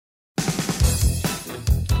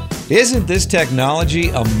Isn't this technology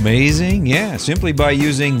amazing? Yeah, simply by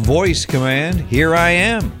using voice command, here I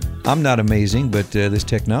am. I'm not amazing, but this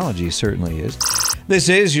technology certainly is. This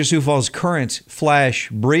is your Sioux Falls Current Flash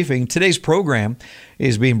Briefing. Today's program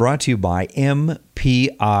is being brought to you by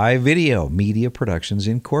MPI Video, Media Productions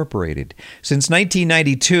Incorporated. Since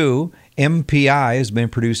 1992, MPI has been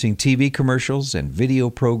producing TV commercials and video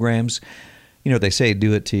programs. You know what they say,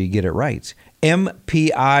 do it till you get it right.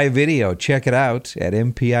 MPI Video. Check it out at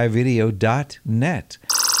mpivideo.net.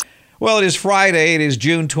 Well, it is Friday. It is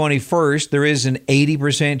June 21st. There is an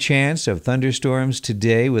 80% chance of thunderstorms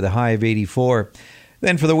today with a high of 84.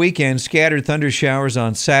 Then for the weekend, scattered thunder showers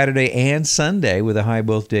on Saturday and Sunday with a high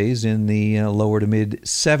both days in the lower to mid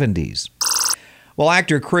 70s. Well,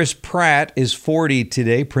 actor Chris Pratt is 40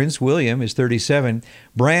 today. Prince William is 37.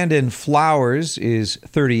 Brandon Flowers is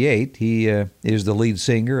 38. He is the lead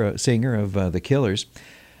singer of The Killers.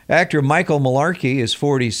 Actor Michael Malarkey is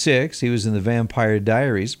 46. He was in The Vampire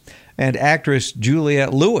Diaries. And actress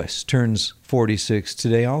Juliette Lewis turns 46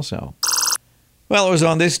 today also. Well, it was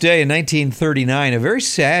on this day in 1939, a very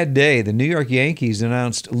sad day. The New York Yankees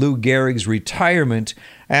announced Lou Gehrig's retirement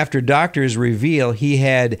after doctors reveal he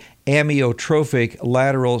had amyotrophic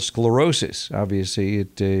lateral sclerosis. Obviously,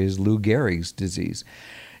 it is Lou Gehrig's disease.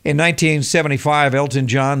 In 1975, Elton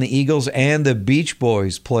John, the Eagles, and the Beach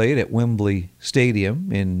Boys played at Wembley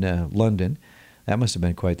Stadium in London. That must have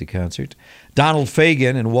been quite the concert. Donald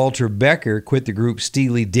Fagen and Walter Becker quit the group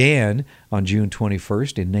Steely Dan on June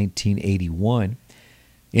 21st in 1981.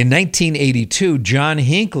 In 1982, John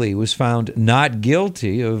Hinckley was found not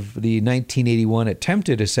guilty of the 1981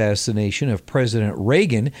 attempted assassination of President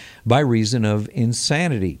Reagan by reason of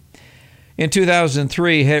insanity. In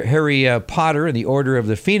 2003, Harry Potter and the Order of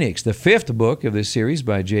the Phoenix, the fifth book of the series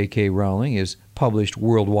by J.K. Rowling, is published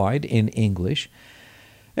worldwide in English.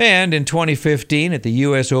 And in 2015, at the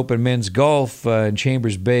U.S. Open Men's Golf in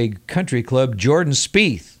Chambers Bay Country Club, Jordan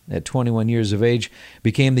Spieth, at 21 years of age,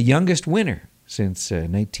 became the youngest winner since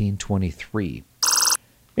 1923.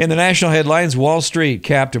 In the national headlines, Wall Street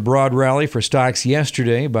capped a broad rally for stocks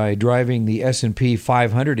yesterday by driving the S&P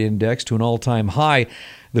 500 index to an all-time high.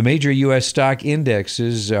 The major U.S. stock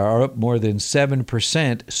indexes are up more than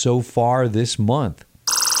 7% so far this month.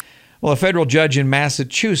 Well, a federal judge in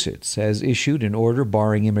Massachusetts has issued an order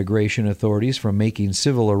barring immigration authorities from making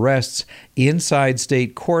civil arrests inside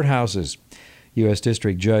state courthouses. U.S.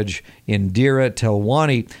 District Judge Indira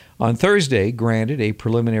Telwani on Thursday granted a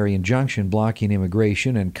preliminary injunction blocking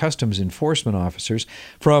immigration and customs enforcement officers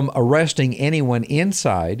from arresting anyone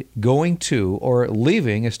inside, going to, or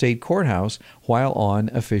leaving a state courthouse while on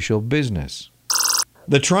official business.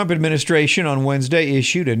 The Trump administration on Wednesday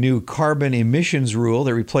issued a new carbon emissions rule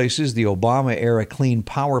that replaces the Obama-era Clean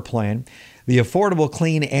Power Plan. The Affordable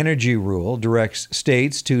Clean Energy Rule directs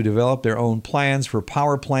states to develop their own plans for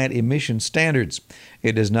power plant emission standards.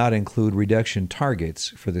 It does not include reduction targets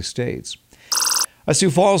for the states. A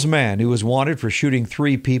Sioux Falls man who was wanted for shooting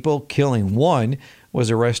 3 people, killing 1, was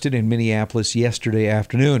arrested in Minneapolis yesterday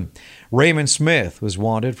afternoon. Raymond Smith was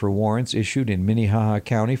wanted for warrants issued in Minnehaha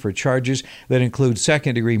County for charges that include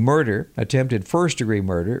second-degree murder, attempted first-degree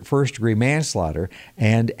murder, first-degree manslaughter,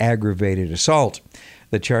 and aggravated assault.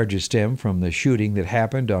 The charges stem from the shooting that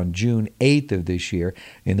happened on June 8th of this year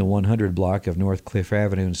in the 100 block of North Cliff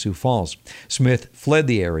Avenue in Sioux Falls. Smith fled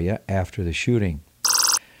the area after the shooting.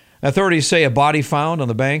 Authorities say a body found on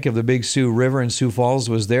the bank of the Big Sioux River in Sioux Falls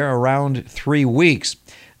was there around 3 weeks.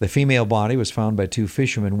 The female body was found by 2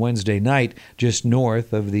 fishermen Wednesday night just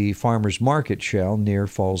north of the Farmers Market shell near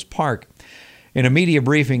Falls Park. In a media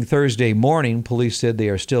briefing Thursday morning, police said they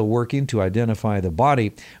are still working to identify the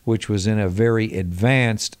body, which was in a very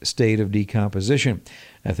advanced state of decomposition.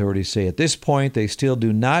 Authorities say at this point they still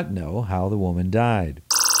do not know how the woman died.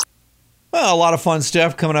 Well, a lot of fun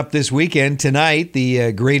stuff coming up this weekend. Tonight,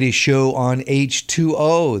 the greatest show on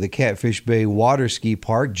H2O, the Catfish Bay Water Ski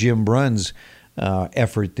Park, Jim Brunn's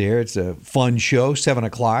effort there. It's a fun show, 7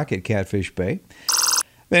 o'clock at Catfish Bay.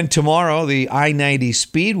 Then tomorrow, the I-90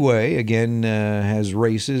 Speedway, again, has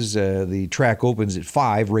races. The track opens at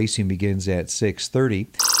 5. Racing begins at 6:30.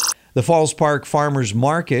 The Falls Park Farmers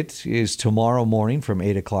Market is tomorrow morning from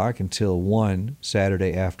 8 o'clock until 1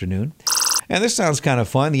 Saturday afternoon. And this sounds kind of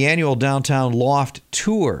fun. The annual Downtown Loft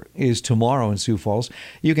Tour is tomorrow in Sioux Falls.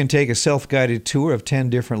 You can take a self-guided tour of 10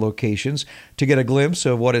 different locations to get a glimpse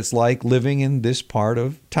of what it's like living in this part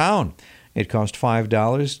of town. It costs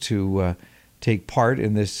 $5 to take part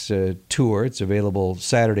in this tour. It's available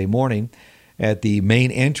Saturday morning at the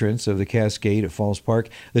main entrance of the Cascade at Falls Park.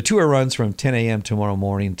 The tour runs from 10 a.m. tomorrow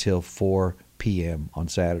morning till 4 p.m. on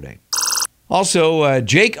Saturday. Also,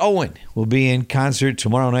 Jake Owen will be in concert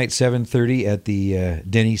tomorrow night, 7:30 at the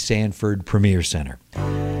Denny Sanford Premier Center.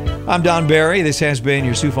 I'm Don Barry. This has been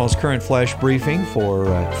your Sioux Falls Current Flash Briefing for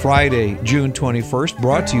Friday, June 21st,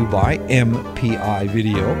 brought to you by MPI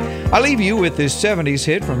Video. I leave you with this 70s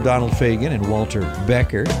hit from Donald Fagen and Walter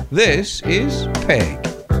Becker. This is Peg.